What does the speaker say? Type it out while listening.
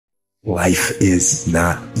Life is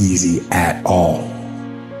not easy at all.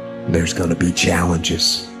 There's gonna be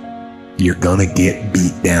challenges. You're gonna get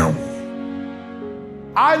beat down.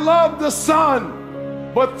 I love the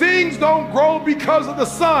sun, but things don't grow because of the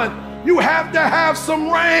sun. You have to have some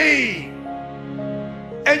rain.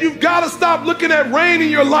 And you've got to stop looking at rain in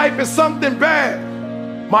your life as something bad.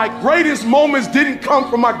 My greatest moments didn't come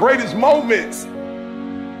from my greatest moments.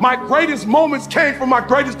 My greatest moments came from my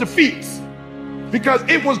greatest defeats. Because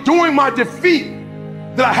it was during my defeat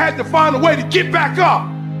that I had to find a way to get back up.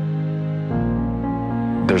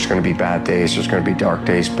 There's going to be bad days, there's going to be dark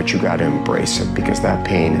days, but you got to embrace it, because that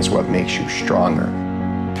pain is what makes you stronger.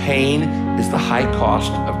 Pain is the high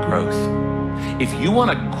cost of growth. If you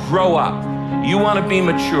want to grow up, you want to be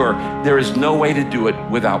mature, there is no way to do it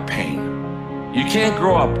without pain. You can't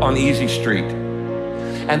grow up on the easy street.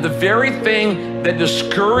 And the very thing that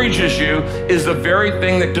discourages you is the very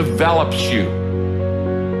thing that develops you.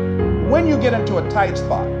 When you get into a tight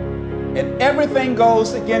spot and everything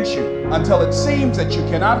goes against you until it seems that you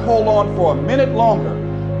cannot hold on for a minute longer,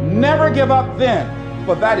 never give up then,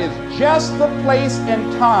 for that is just the place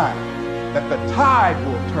and time that the tide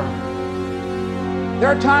will turn. There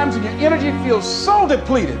are times when your energy feels so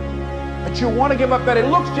depleted that you want to give up, that it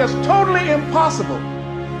looks just totally impossible.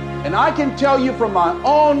 And I can tell you from my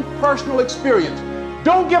own personal experience,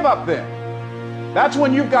 don't give up then. That's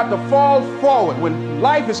when you've got to fall forward, when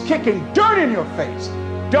life is kicking dirt in your face.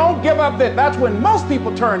 Don't give up then. That's when most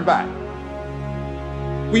people turn back.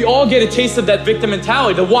 We all get a taste of that victim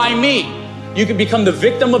mentality, the why me? You can become the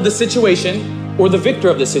victim of the situation or the victor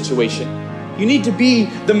of the situation. You need to be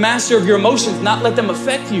the master of your emotions, not let them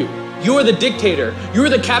affect you. You're the dictator. You're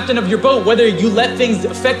the captain of your boat, whether you let things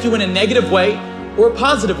affect you in a negative way or a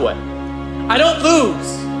positive way. I don't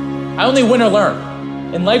lose. I only win or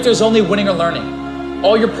learn. In life, there's only winning or learning.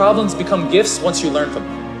 All your problems become gifts once you learn from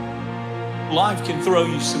them. Life can throw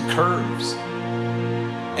you some curves.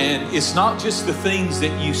 And it's not just the things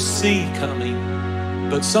that you see coming,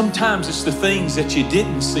 but sometimes it's the things that you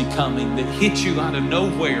didn't see coming that hit you out of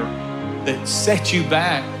nowhere, that set you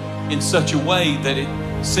back in such a way that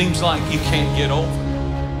it seems like you can't get over.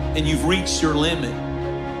 And you've reached your limit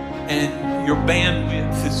and your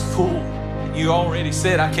bandwidth is full. You already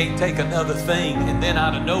said, I can't take another thing. And then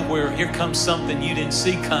out of nowhere, here comes something you didn't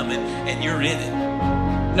see coming and you're in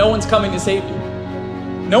it. No one's coming to save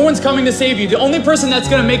you. No one's coming to save you. The only person that's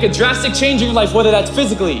going to make a drastic change in your life, whether that's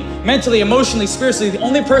physically, mentally, emotionally, spiritually, the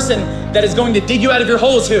only person that is going to dig you out of your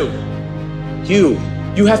hole is who? You.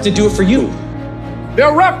 You have to do it for you.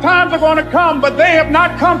 Their rough times are going to come, but they have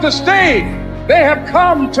not come to stay. They have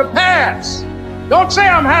come to pass. Don't say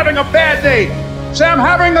I'm having a bad day. Say I'm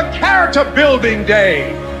having a character building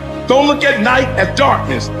day. Don't look at night as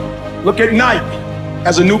darkness. Look at night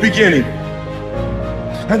as a new beginning.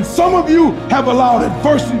 And some of you have allowed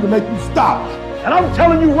adversity to make you stop. And I'm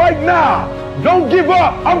telling you right now, don't give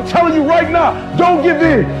up. I'm telling you right now, don't give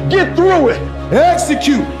in. Get through it.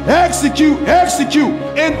 Execute, execute, execute.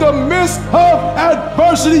 In the midst of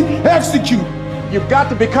adversity, execute. You've got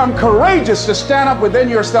to become courageous to stand up within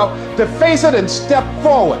yourself, to face it and step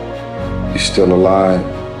forward. You're still alive.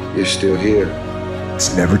 You're still here.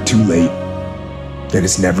 It's never too late, and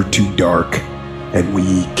it's never too dark, and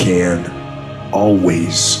we can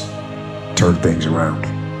always turn things around.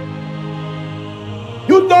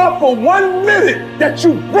 You thought for 1 minute that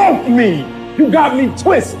you broke me. You got me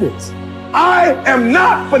twisted. I am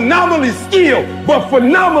not phenomenally skilled, but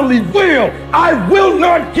phenomenally willed. I will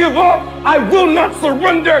not give up. I will not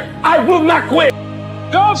surrender. I will not quit.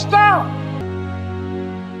 Don't stop.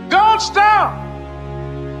 Don't stop.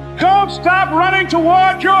 Don't stop running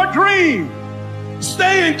toward your dream.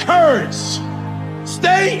 Stay encouraged.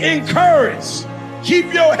 Stay encouraged.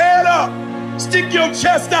 Keep your head up. Stick your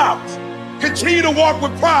chest out. Continue to walk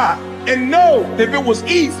with pride. And know that if it was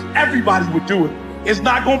easy, everybody would do it. It's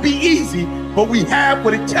not going to be easy, but we have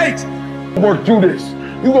what it takes. Work through this.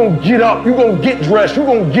 You're going to get up, you're going to get dressed, you're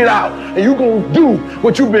going to get out, and you're going to do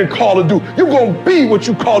what you've been called to do. You're going to be what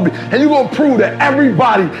you called to be, and you're going to prove to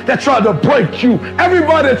everybody that tried to break you,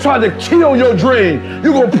 everybody that tried to kill your dream,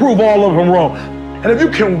 you're going to prove all of them wrong. And if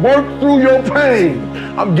you can work through your pain,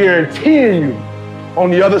 I'm guaranteeing you,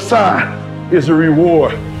 on the other side is a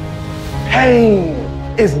reward. Pain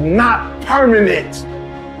is not permanent.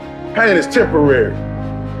 Pain is temporary.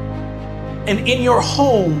 And in your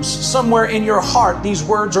homes, somewhere in your heart, these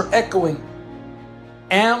words are echoing.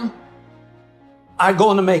 Am I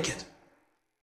going to make it?